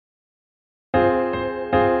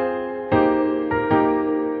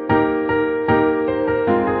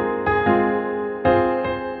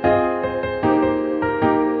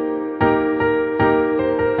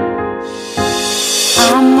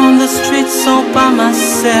by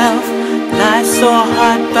myself. Life's so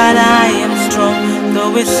hard, but I am strong.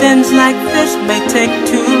 Though it seems like this may take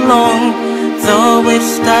too long, though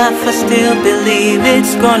it's tough, I still believe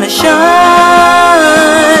it's gonna shine.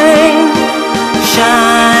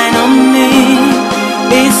 Shine on me,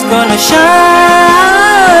 it's gonna shine,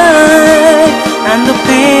 and the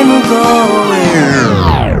pain will go away.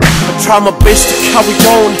 I try my best to carry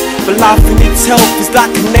on, but life in itself is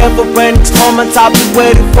like a never-ending torment. I've been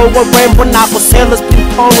waiting for a rain when I was hell has been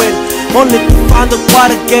pouring, only to find that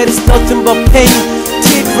what I get is nothing but pain.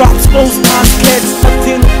 Teardrops, closed eyes, it's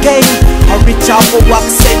nothing to gain. I reach out for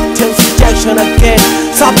acceptance, rejection again.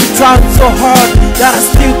 So I've been trying so hard that I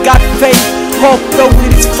still got faith. Hope though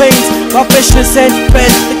with its flames, my patience ain't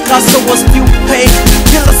best because I was still pain.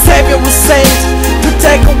 Till the Savior was sent to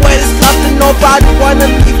take away this love that nobody wanna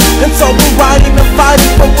leave. And so we're riding and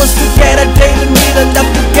fighting for what's to get a daily need. And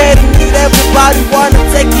after getting it, everybody wanna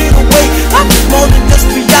take it away. I'm more than just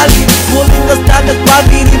reality, pulling us down the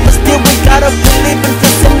gravity, but still we gotta believe in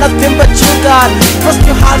this and nothing but you, God. First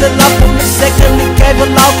you had a love for me, secondly gave a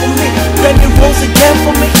love for me, then you rose again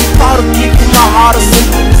for me. Part of keeping my heart a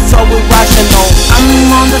simple, so irrational.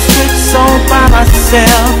 I'm on the streets all by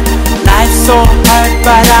myself. Life's so hard,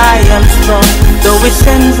 but I am strong. Though it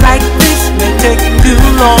seems like this may take too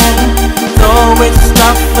long, though it's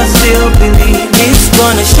tough, I still believe it's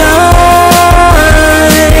gonna shine.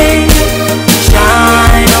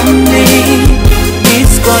 Shine on me,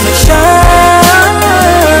 it's gonna shine,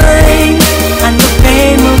 and the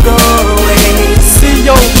pain will go away. See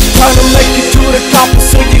yo, trying to make it to the top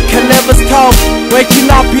so you can never stop.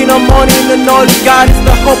 Waking up in the morning and all you got is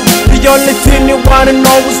the hope. The only thing you wanna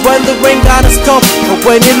know is when the rain gonna stop. But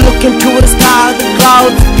when you look into the sky, the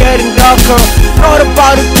clouds are getting darker. Not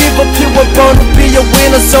about to give up, you were born to be a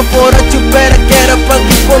winner. So for that you better get up and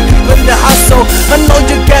keep on keeping the hustle. I know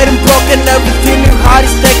you're getting broken, everything you had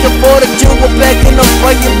is taken for that. You were begging and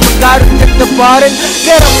praying, but God will hit the button.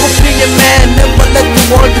 Get up and be a man, never let the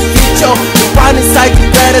world defeat you. The one inside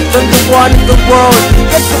you better than the one in the world.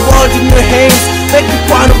 Get the world in your hands, make it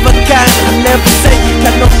one of a kind. I never say you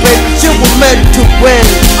cannot win, but you were meant to win.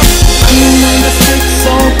 I'm on the streets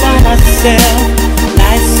all by myself.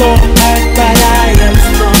 Life's so hard, but I am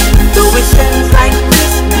strong. Though it seems like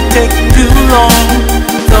this may take too long,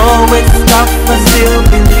 though it's tough, I still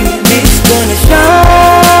believe it's gonna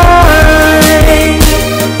shine.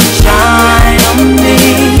 Shine on me,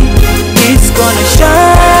 it's gonna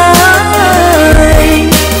shine,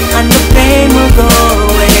 and the pain will go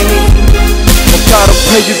away. Gotta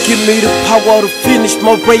pray you give me the power to finish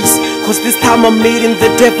my race, cause this time I'm meeting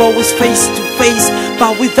the devil is face to face.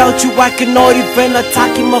 But without you I cannot even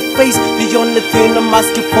attack in my face. The only thing I'm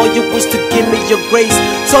asking for you is to give me your grace.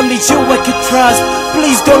 It's only you I can trust,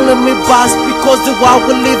 please don't let me bust, because the world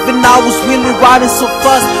we're living now is really riding so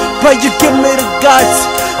fast. Pray you give me the guts,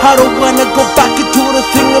 I don't wanna go back into the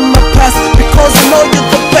thing in my past, because I know you're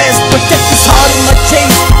the best. Protect this heart in my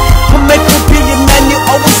chest, and make me be a man you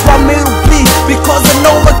always want me to be, because I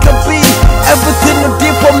know I can be everything you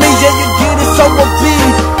did for me. Yeah, you did it, so I'll be.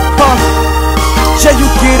 Yeah, you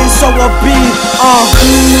did it, so I'll be. I'm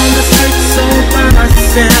on the streets all by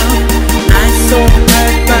myself. Life's so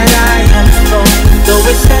hard, but I am strong. Though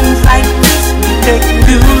it seems like this may take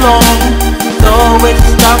too long, though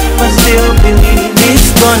it's tough, I still believe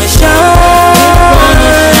it's gonna shine.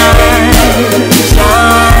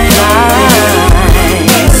 Shine,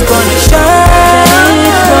 it's gonna shine.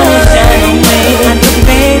 It's gonna shine on me, and the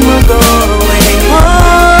pain will go away.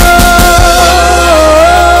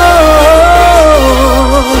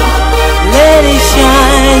 Let it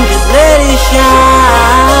shine, just let it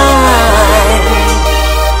shine.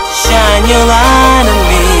 Shine your light on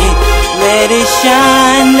me. Let it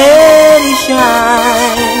shine, let it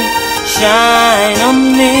shine. Shine on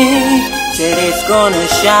me. Said it's gonna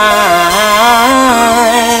shine.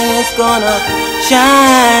 It's gonna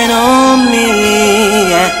shine on me.